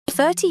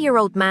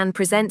30-year-old man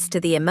presents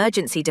to the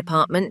emergency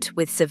department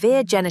with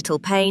severe genital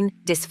pain,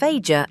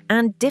 dysphagia,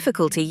 and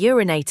difficulty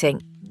urinating.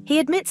 He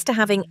admits to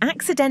having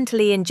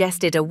accidentally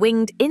ingested a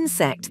winged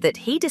insect that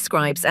he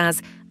describes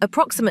as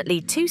approximately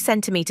 2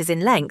 centimeters in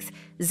length,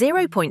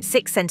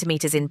 0.6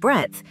 centimeters in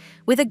breadth,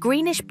 with a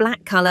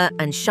greenish-black color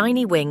and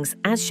shiny wings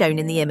as shown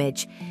in the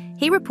image.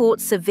 He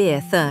reports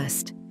severe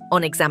thirst.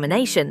 On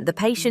examination, the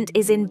patient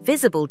is in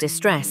visible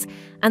distress,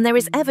 and there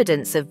is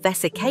evidence of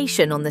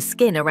vesiccation on the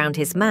skin around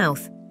his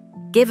mouth.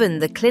 Given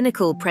the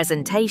clinical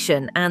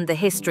presentation and the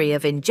history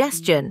of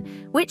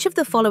ingestion, which of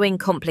the following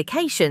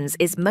complications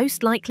is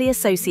most likely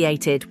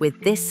associated with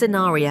this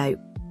scenario?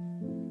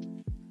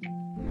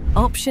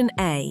 Option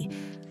A,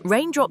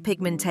 raindrop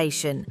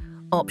pigmentation.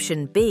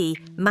 Option B,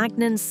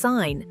 Magnan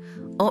sign.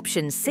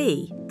 Option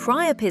C,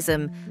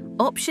 priapism.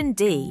 Option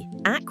D,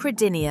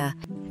 acrodynia.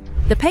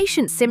 The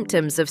patient's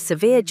symptoms of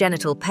severe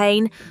genital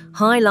pain,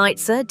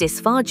 highlights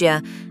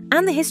dysphagia,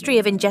 and the history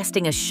of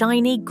ingesting a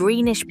shiny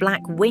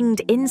greenish-black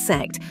winged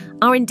insect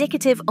are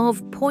indicative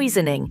of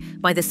poisoning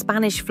by the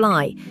Spanish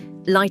fly,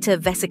 Lytta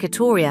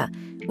vesicatoria,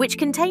 which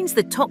contains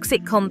the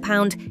toxic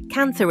compound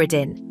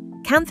cantharidin.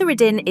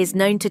 Cantharidin is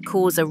known to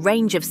cause a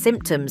range of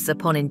symptoms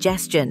upon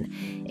ingestion,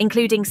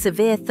 including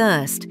severe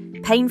thirst,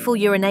 painful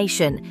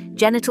urination,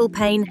 genital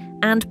pain,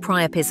 and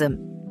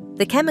priapism.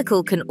 The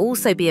chemical can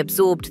also be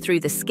absorbed through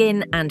the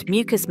skin and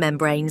mucous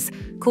membranes,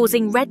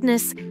 causing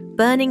redness,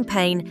 burning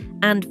pain,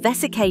 and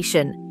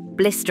vesiccation,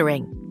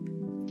 blistering.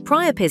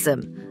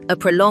 Priapism, a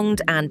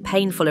prolonged and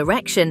painful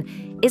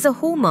erection, is a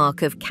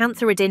hallmark of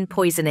cantharidin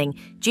poisoning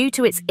due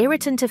to its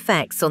irritant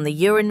effects on the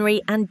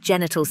urinary and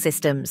genital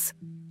systems.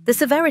 The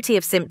severity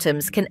of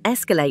symptoms can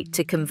escalate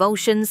to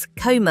convulsions,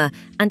 coma,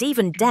 and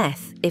even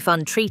death if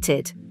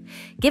untreated.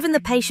 Given the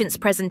patient's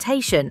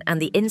presentation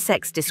and the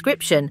insect's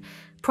description,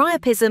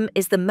 priapism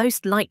is the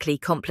most likely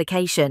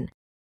complication.